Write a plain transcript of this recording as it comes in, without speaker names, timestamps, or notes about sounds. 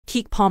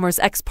Keke Palmer's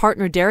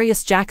ex-partner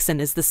Darius Jackson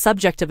is the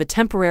subject of a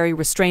temporary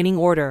restraining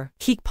order.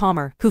 Keke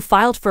Palmer, who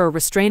filed for a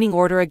restraining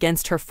order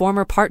against her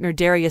former partner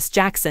Darius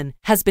Jackson,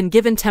 has been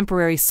given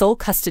temporary sole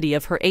custody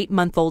of her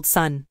 8-month-old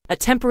son. A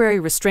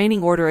temporary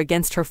restraining order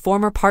against her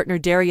former partner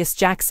Darius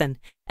Jackson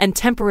and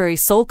temporary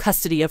sole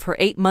custody of her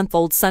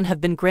 8-month-old son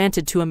have been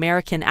granted to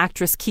American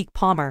actress Keke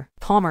Palmer.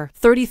 Palmer,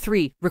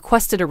 33,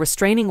 requested a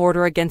restraining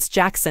order against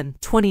Jackson,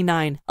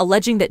 29,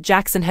 alleging that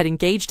Jackson had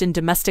engaged in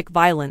domestic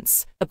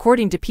violence.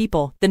 According to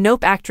People, the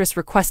Nope actress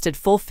requested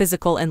full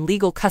physical and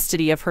legal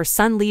custody of her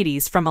son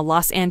Leeds from a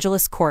Los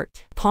Angeles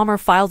court. Palmer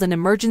filed an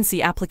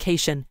emergency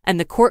application, and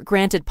the court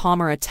granted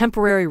Palmer a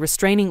temporary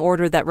restraining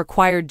order that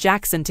required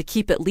Jackson to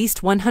keep at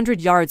least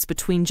 100 yards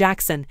between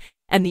Jackson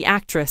and the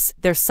actress,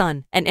 their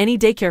son, and any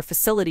daycare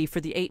facility for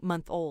the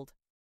 8-month-old.